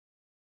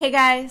Hey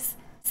guys!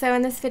 So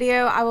in this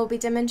video I will be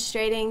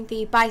demonstrating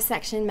the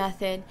bisection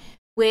method,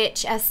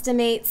 which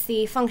estimates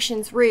the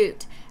function's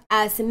root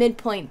as the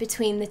midpoint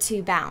between the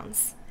two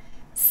bounds.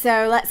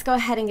 So let's go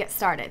ahead and get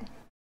started.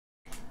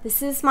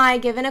 This is my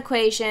given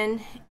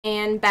equation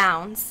and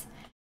bounds,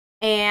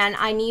 and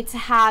I need to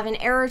have an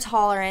error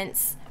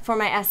tolerance for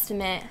my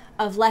estimate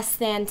of less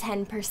than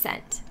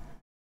 10%.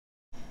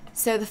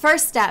 So the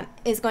first step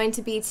is going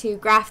to be to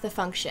graph the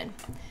function,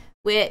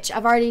 which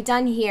I've already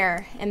done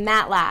here in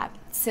MATLAB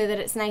so that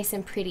it's nice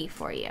and pretty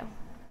for you.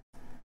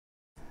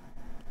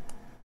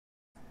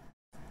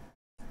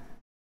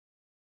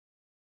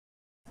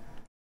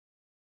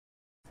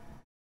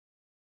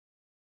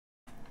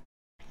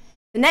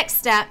 The next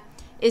step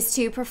is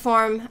to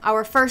perform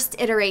our first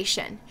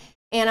iteration,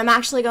 and I'm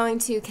actually going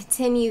to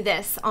continue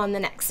this on the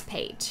next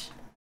page.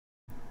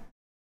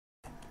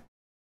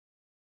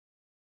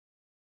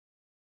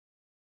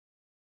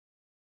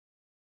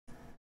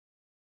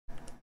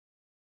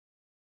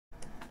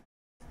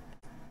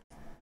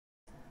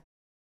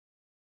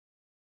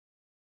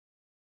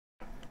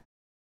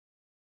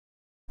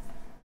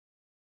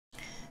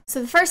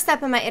 So the first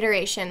step in my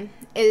iteration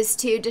is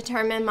to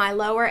determine my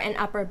lower and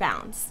upper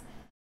bounds,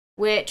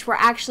 which were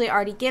actually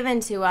already given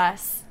to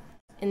us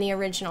in the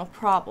original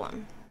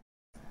problem.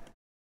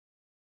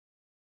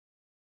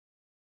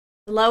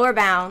 The lower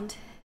bound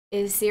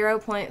is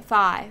 0.5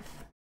 and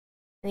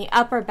the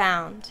upper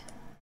bound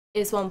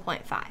is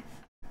 1.5.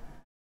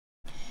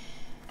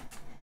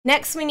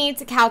 Next, we need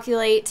to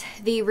calculate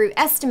the root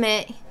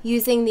estimate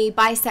using the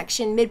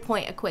bisection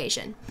midpoint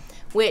equation,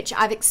 which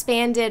I've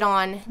expanded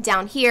on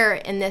down here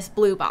in this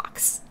blue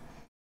box.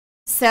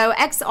 So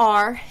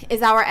XR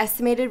is our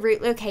estimated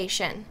root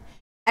location,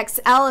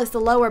 XL is the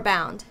lower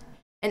bound,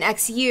 and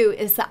XU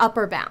is the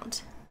upper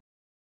bound.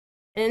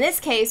 And in this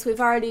case,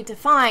 we've already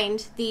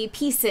defined the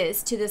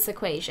pieces to this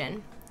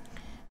equation.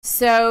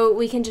 So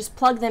we can just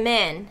plug them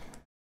in,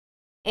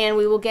 and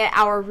we will get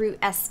our root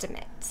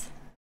estimate.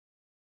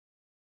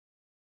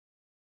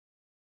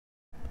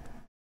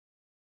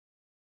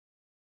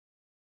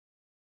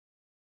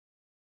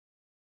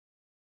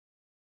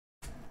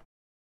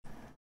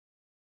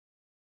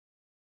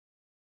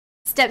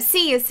 Step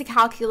C is to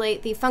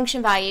calculate the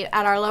function value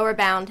at our lower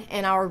bound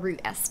and our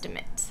root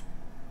estimate.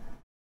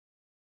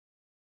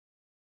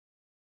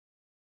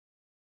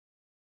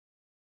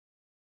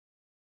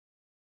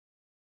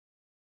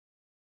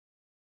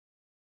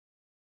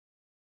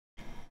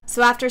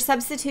 So after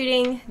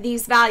substituting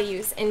these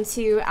values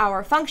into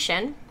our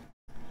function,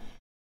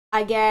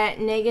 I get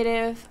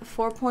negative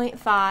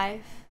 4.5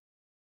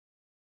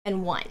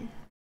 and 1.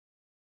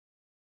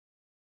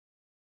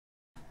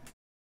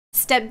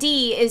 Step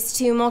D is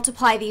to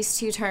multiply these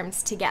two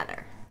terms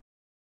together.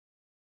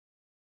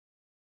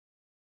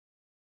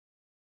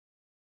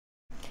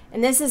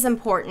 And this is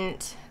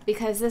important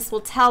because this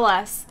will tell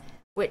us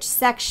which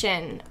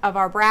section of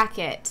our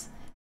bracket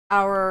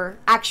our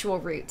actual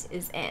root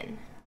is in.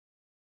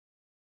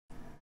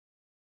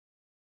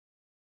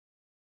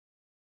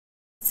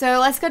 So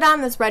let's go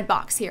down this red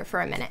box here for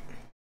a minute.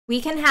 We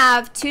can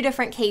have two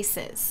different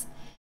cases.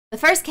 The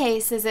first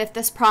case is if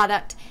this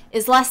product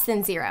is less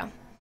than 0.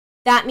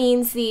 That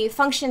means the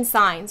function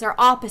signs are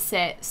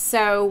opposite,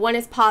 so one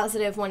is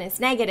positive, one is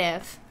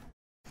negative,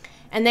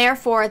 and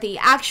therefore the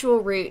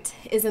actual root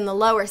is in the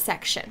lower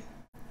section.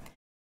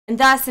 And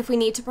thus, if we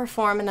need to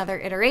perform another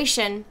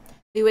iteration,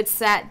 we would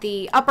set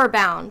the upper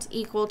bound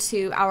equal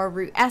to our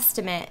root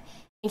estimate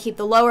and keep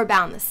the lower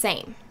bound the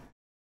same.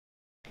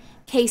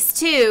 Case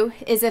 2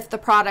 is if the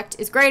product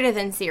is greater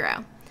than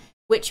 0,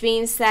 which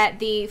means that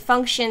the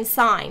function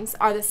signs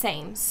are the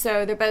same,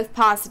 so they're both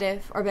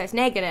positive or both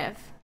negative.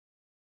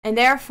 And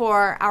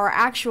therefore, our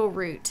actual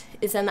root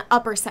is in the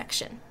upper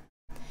section.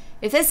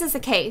 If this is the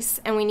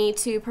case, and we need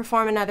to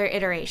perform another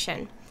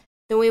iteration,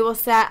 then we will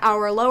set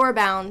our lower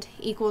bound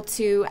equal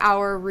to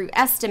our root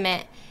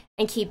estimate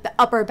and keep the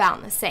upper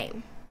bound the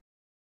same.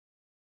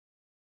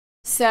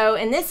 So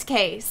in this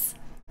case,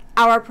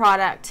 our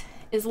product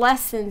is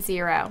less than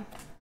 0.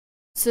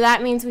 So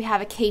that means we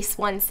have a case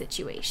 1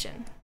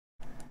 situation.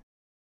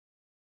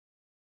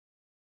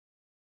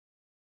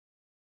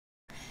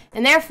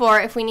 And therefore,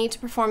 if we need to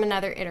perform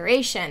another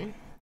iteration,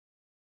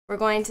 we're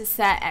going to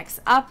set X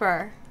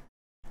upper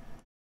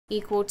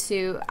equal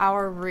to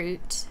our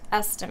root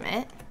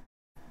estimate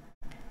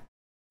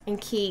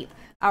and keep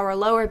our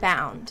lower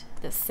bound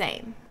the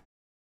same.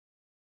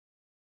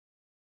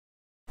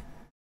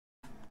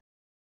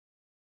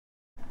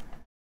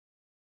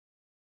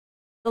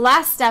 The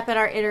last step in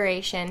our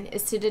iteration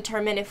is to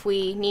determine if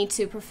we need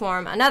to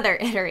perform another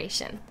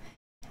iteration.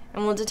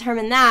 And we'll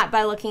determine that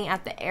by looking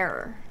at the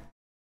error.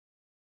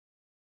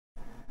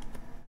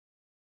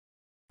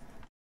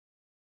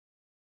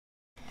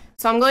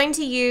 So I'm going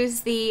to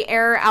use the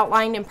error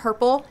outlined in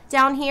purple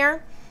down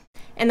here.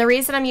 And the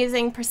reason I'm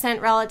using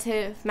percent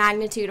relative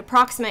magnitude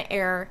approximate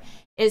error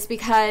is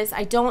because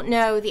I don't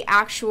know the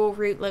actual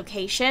root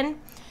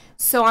location.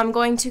 So I'm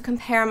going to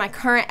compare my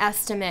current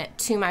estimate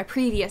to my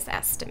previous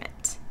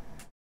estimate.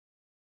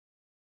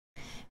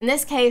 In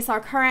this case,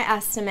 our current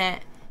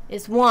estimate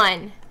is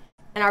 1,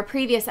 and our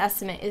previous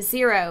estimate is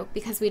 0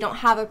 because we don't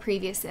have a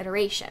previous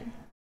iteration.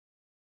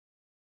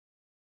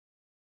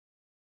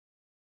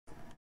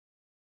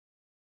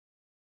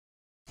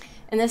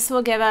 And this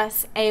will give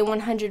us a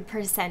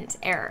 100%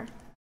 error,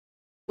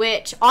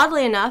 which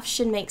oddly enough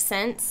should make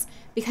sense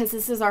because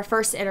this is our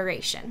first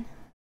iteration.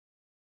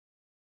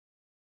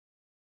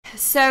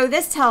 So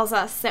this tells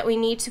us that we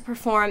need to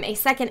perform a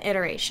second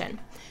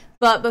iteration.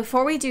 But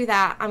before we do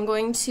that, I'm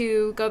going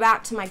to go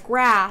back to my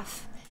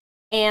graph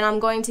and I'm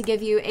going to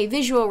give you a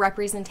visual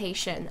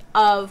representation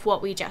of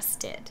what we just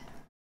did.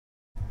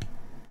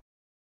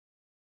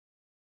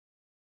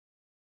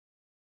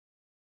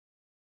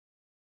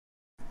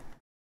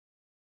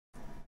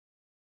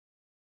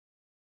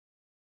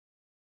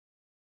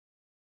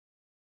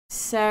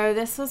 So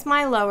this was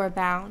my lower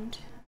bound,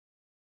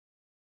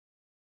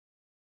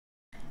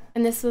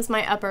 and this was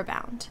my upper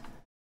bound.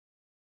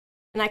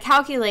 And I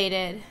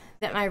calculated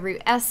that my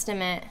root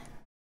estimate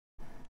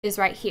is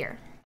right here.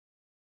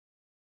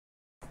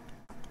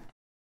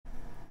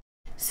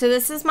 So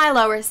this is my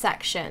lower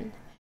section,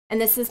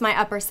 and this is my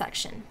upper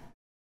section.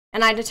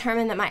 And I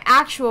determined that my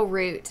actual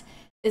root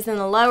is in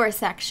the lower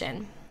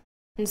section,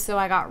 and so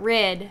I got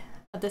rid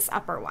of this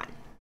upper one.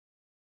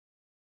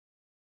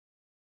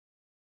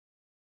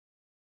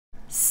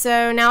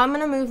 So now I'm going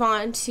to move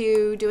on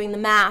to doing the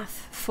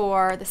math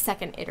for the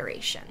second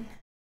iteration.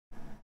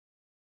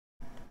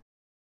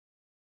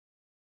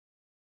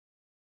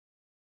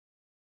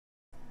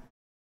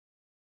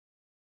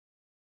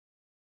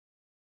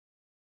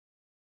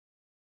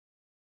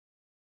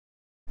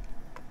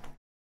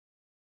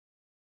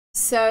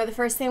 So the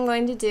first thing I'm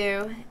going to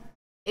do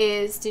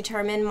is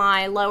determine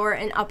my lower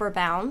and upper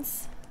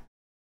bounds.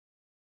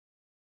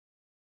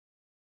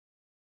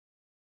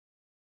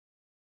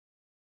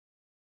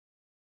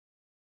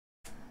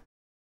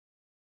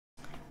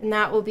 And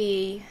that will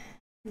be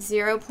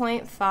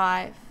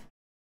 0.5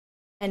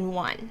 and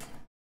 1.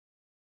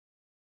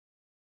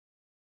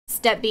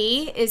 Step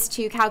B is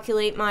to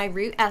calculate my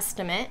root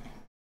estimate.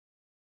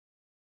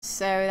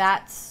 So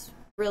that's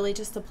really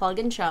just a plug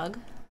and chug.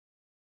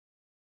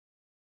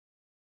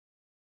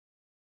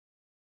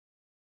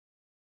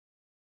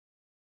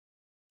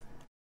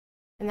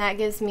 And that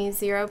gives me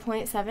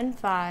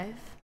 0.75.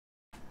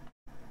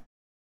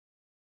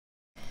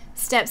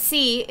 Step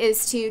C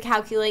is to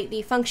calculate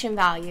the function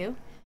value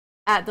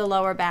at the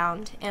lower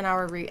bound and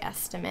our root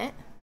estimate.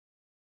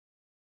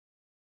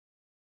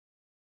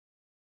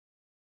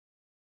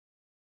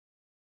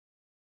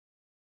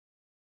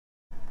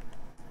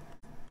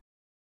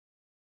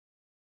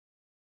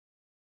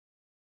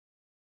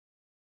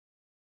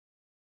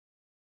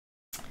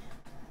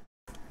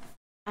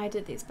 I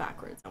did these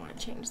backwards. I want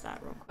to change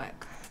that real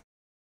quick,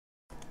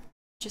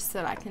 just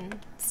so I can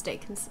stay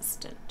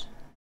consistent.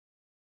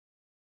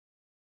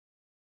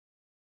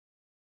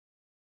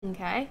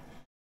 Okay.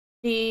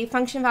 The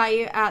function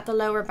value at the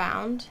lower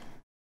bound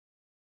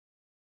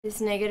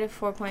is negative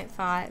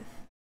 4.5,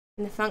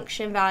 and the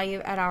function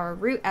value at our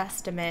root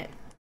estimate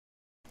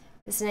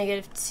is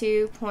negative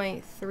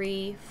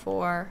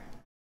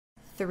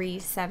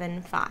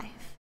 2.34375.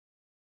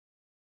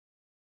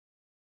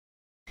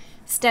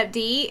 Step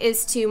D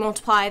is to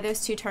multiply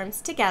those two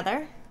terms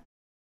together.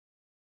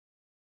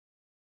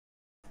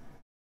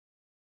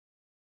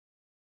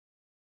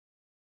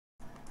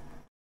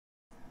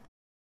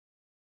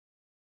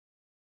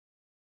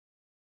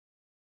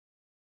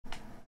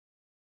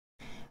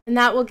 And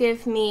that will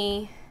give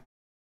me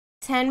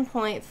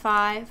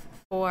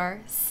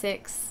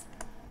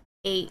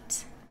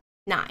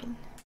 10.54689.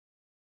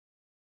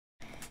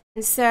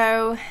 And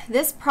so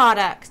this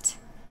product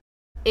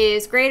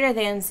is greater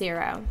than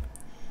 0.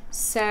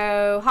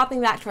 So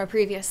hopping back to our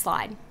previous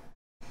slide,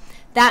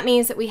 that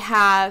means that we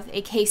have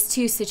a case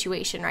 2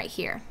 situation right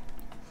here.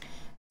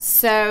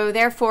 So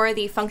therefore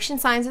the function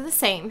signs are the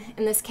same.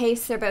 In this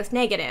case they're both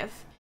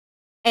negative,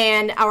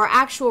 and our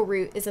actual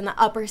root is in the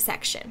upper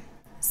section.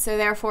 So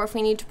therefore, if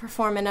we need to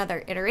perform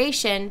another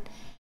iteration,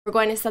 we're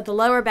going to set the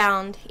lower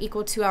bound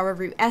equal to our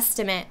root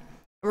estimate,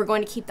 and we're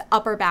going to keep the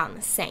upper bound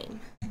the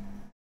same.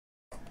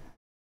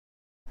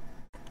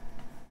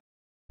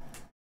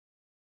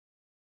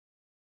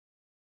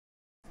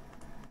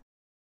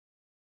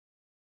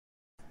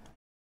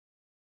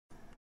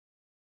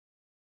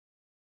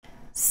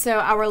 So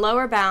our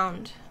lower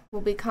bound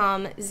will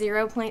become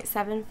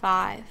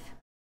 0.75,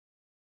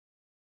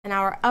 and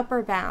our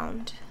upper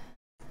bound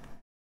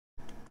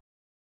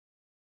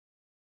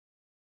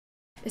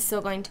is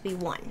still going to be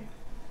 1.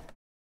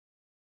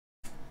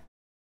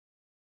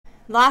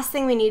 Last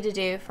thing we need to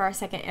do for our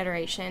second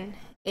iteration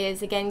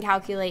is again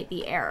calculate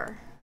the error.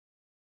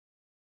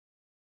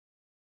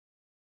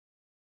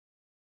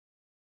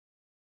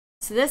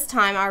 So this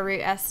time our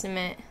root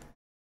estimate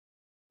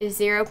is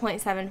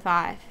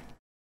 0.75,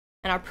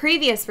 and our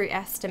previous root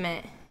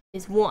estimate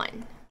is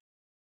 1.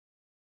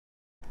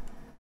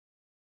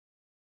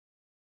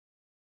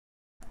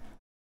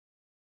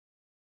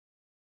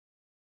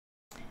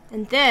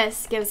 And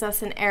this gives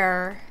us an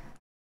error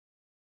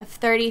of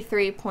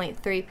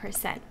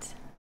 33.3%.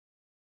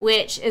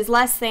 which is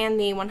less than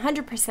the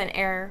 100%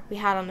 error we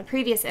had on the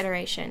previous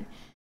iteration,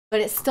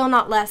 but it's still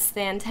not less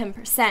than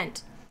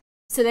 10%.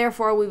 So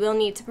therefore, we will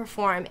need to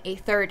perform a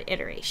third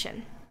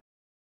iteration.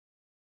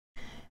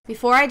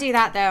 Before I do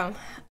that, though,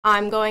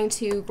 I'm going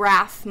to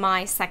graph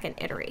my second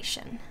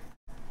iteration.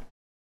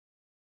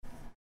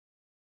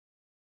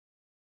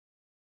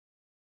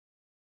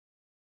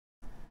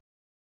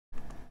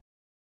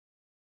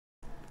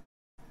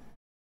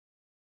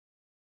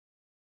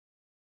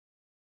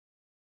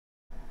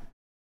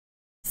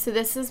 So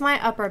this is my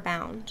upper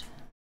bound,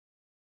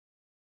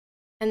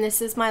 and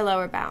this is my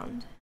lower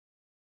bound.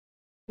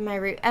 My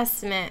root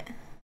estimate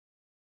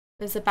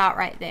is about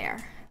right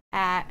there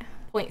at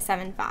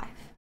 0.75.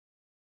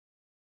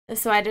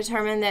 So I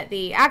determined that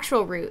the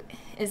actual root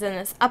is in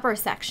this upper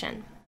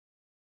section,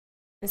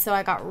 and so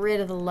I got rid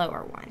of the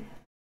lower one.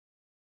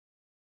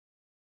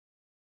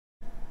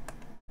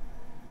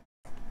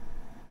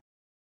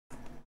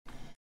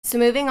 So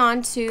moving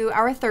on to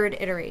our third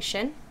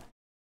iteration.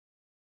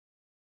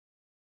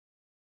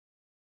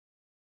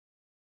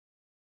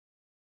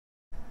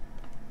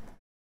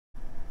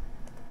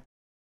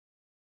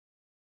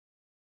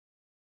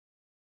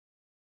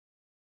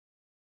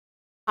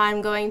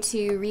 I'm going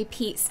to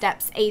repeat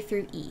steps A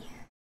through E.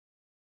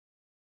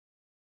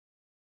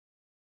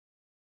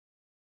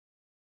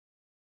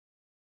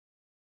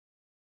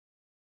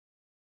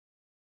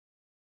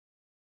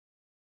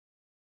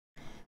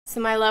 So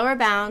my lower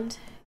bound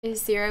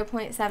is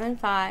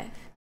 0.75,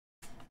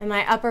 and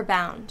my upper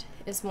bound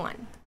is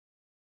 1.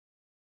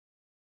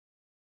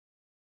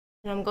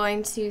 And I'm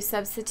going to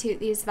substitute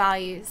these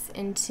values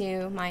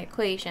into my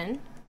equation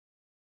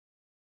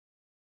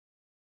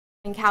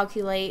and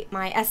calculate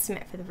my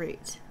estimate for the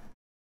root,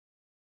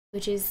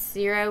 which is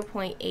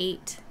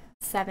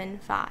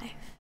 0.875.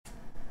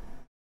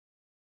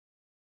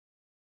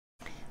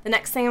 The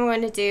next thing I'm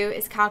going to do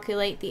is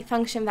calculate the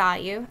function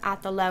value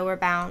at the lower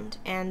bound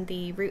and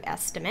the root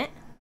estimate.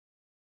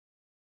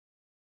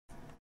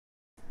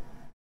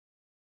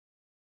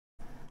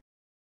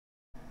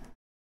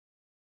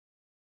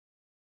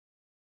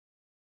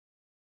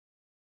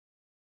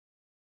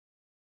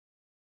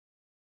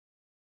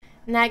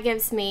 And that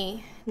gives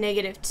me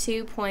negative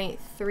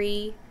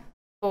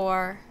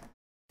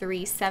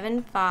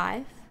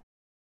 2.34375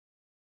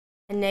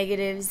 and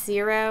negative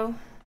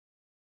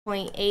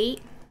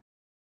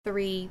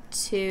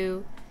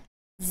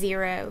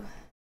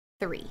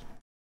 0.83203.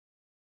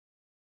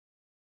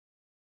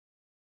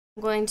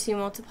 I'm going to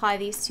multiply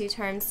these two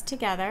terms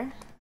together.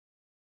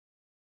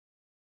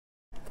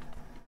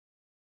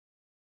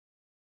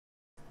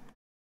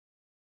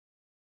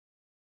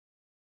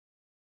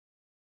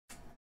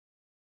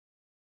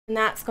 And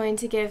that's going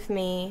to give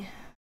me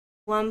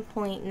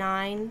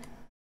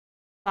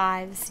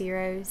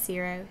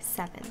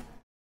 1.95007.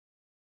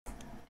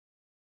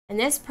 And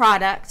this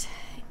product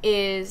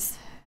is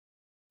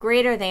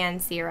greater than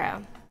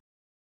 0.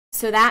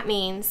 So that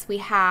means we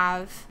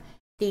have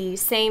the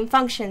same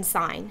function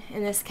sign.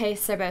 In this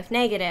case, they're both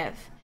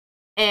negative,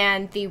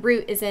 and the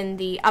root is in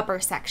the upper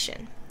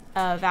section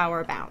of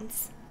our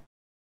bounds.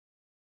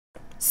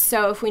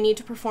 So if we need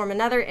to perform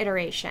another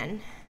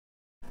iteration,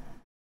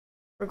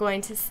 we're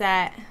going to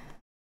set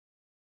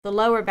the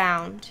lower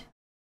bound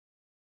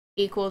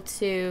equal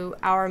to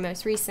our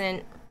most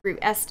recent root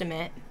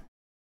estimate,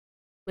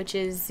 which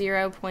is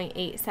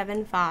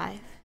 0.875,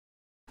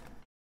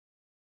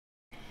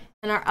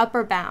 and our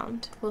upper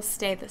bound will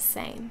stay the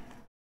same.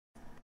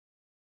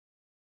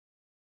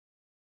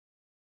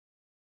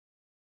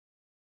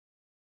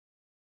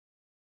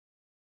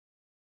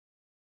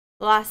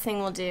 The last thing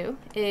we'll do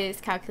is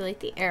calculate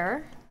the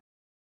error.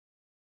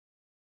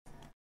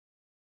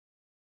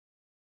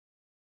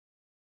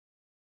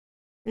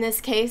 In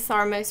this case,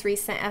 our most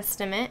recent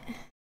estimate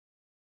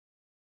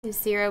is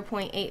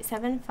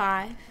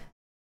 0.875,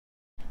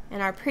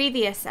 and our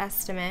previous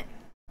estimate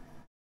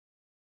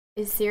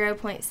is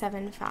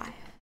 0.75.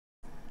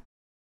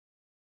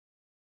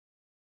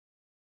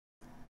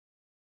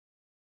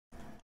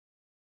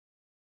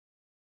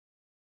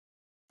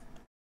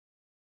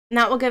 And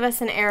that will give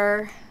us an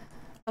error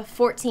of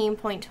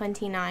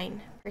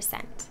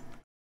 14.29%,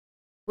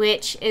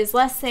 which is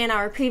less than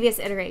our previous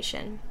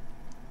iteration,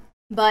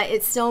 but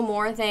it's still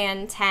more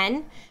than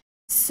 10,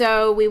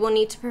 so we will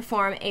need to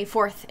perform a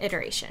fourth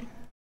iteration.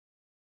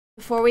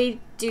 Before we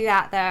do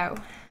that, though,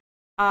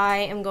 I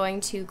am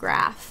going to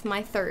graph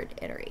my third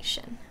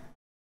iteration.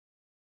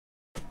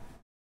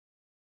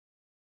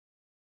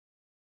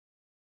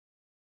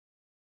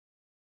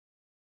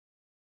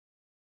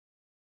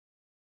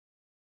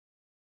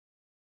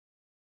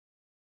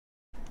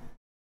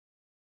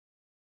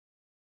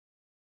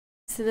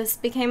 So this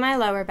became my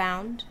lower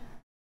bound.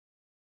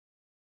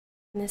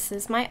 This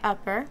is my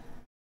upper,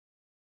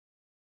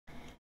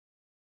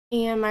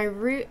 and my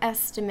root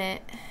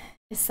estimate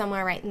is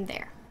somewhere right in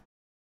there.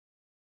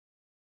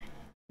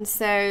 And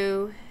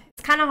so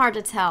it's kind of hard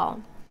to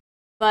tell,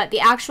 but the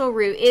actual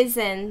root is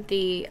in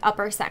the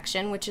upper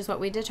section, which is what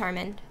we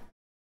determined,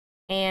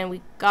 and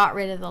we got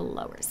rid of the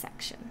lower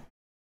section.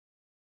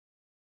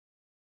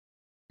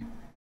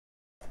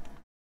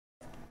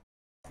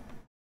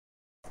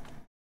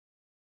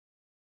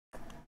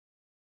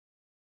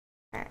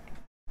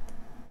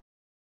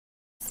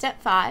 step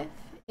 5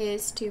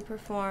 is to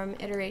perform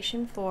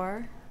iteration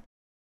 4.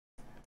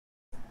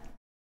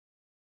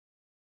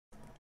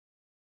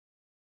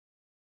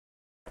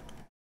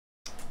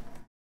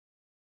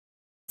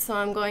 So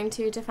I'm going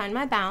to define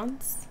my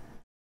bounds.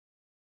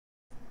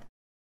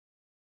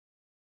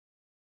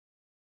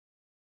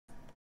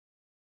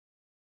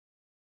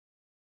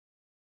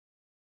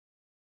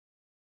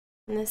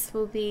 And this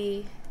will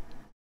be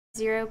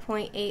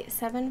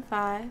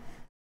 0.875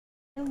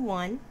 and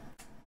 1.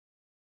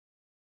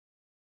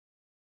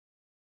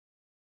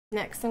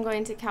 Next, I'm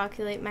going to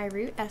calculate my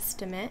root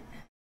estimate.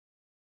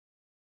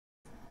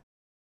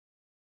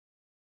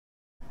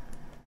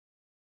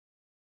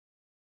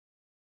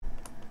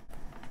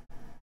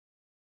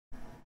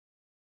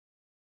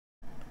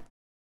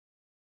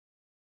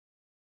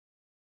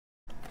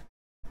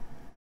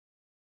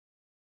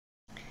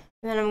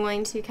 And then I'm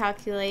going to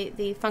calculate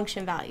the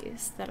function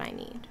values that I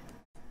need.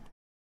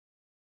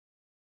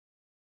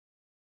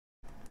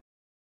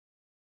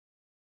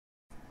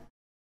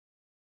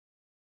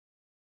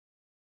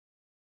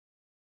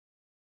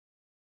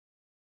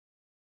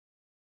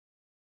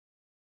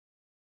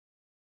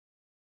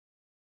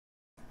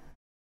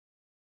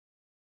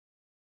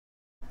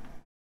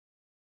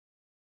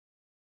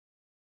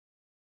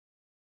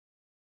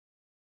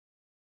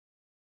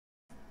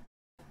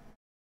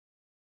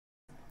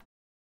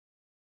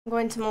 I'm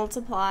going to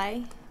multiply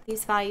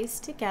these values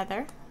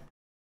together.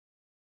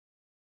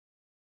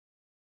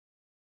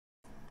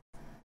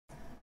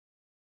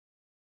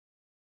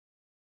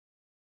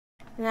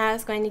 And that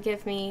is going to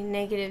give me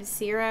negative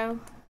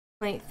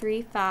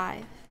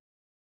 0.3535.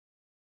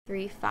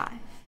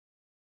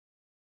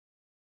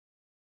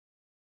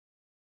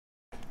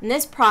 And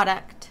this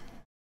product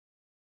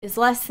is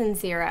less than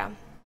 0.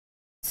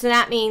 So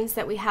that means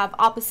that we have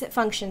opposite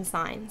function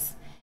signs,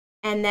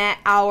 and that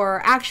our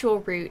actual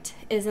root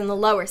is in the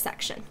lower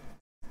section.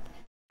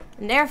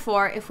 And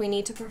therefore, if we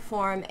need to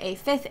perform a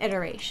 5th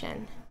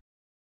iteration,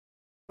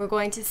 we're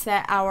going to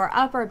set our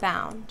upper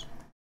bound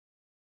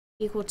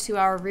equal to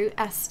our root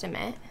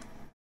estimate,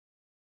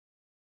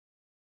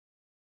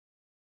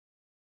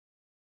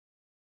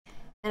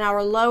 and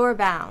our lower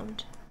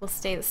bound will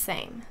stay the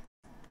same.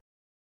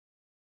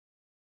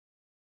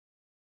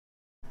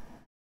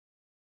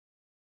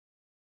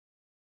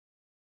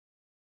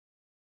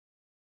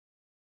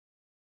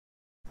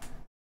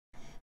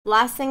 The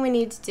last thing we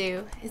need to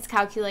do is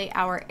calculate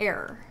our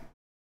error.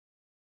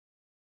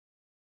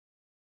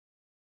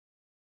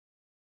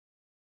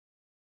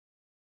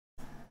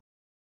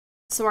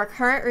 So our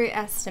current root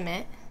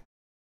estimate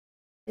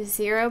is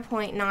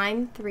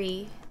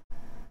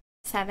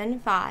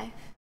 0.9375,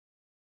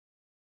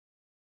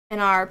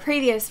 and our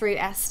previous root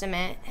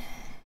estimate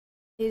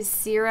is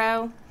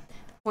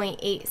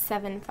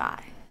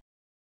 0.875.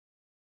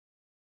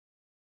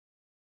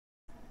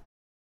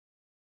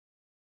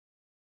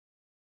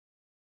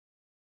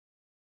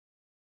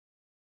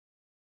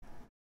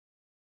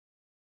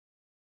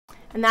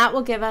 And that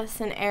will give us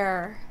an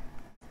error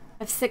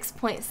of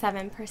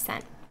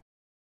 6.7%,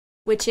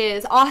 which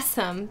is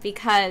awesome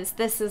because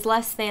this is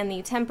less than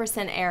the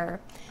 10% error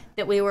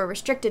that we were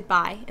restricted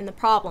by in the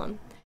problem.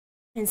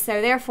 And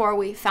so therefore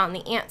we found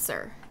the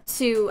answer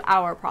to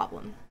our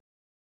problem,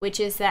 which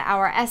is that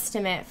our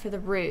estimate for the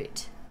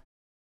root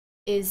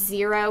is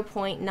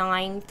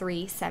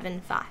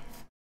 0.9375.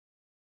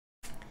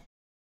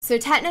 So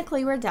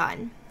technically we're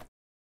done.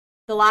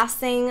 The last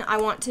thing I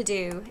want to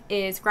do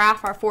is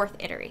graph our 4th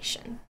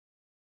iteration,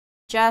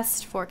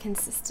 just for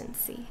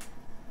consistency.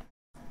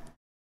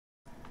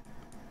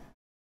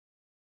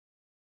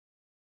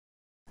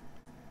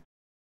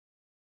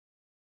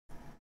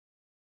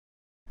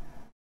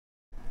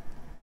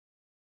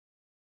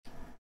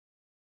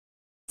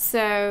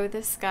 So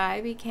this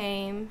guy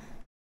became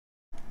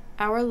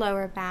our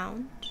lower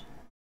bound,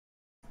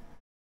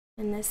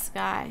 and this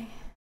guy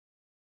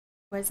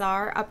was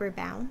our upper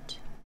bound.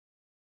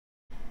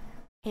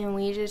 And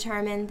we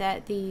determined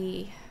that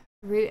the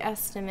root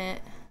estimate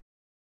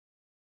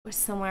was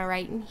somewhere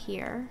right in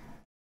here,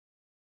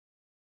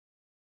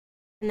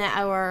 and that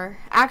our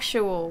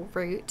actual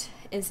root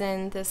is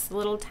in this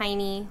little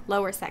tiny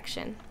lower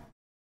section.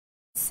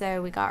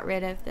 So we got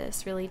rid of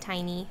this really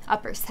tiny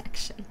upper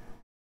section.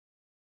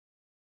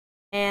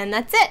 And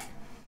that's it.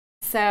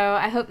 So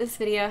I hope this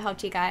video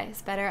helped you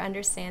guys better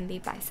understand the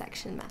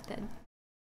bisection method.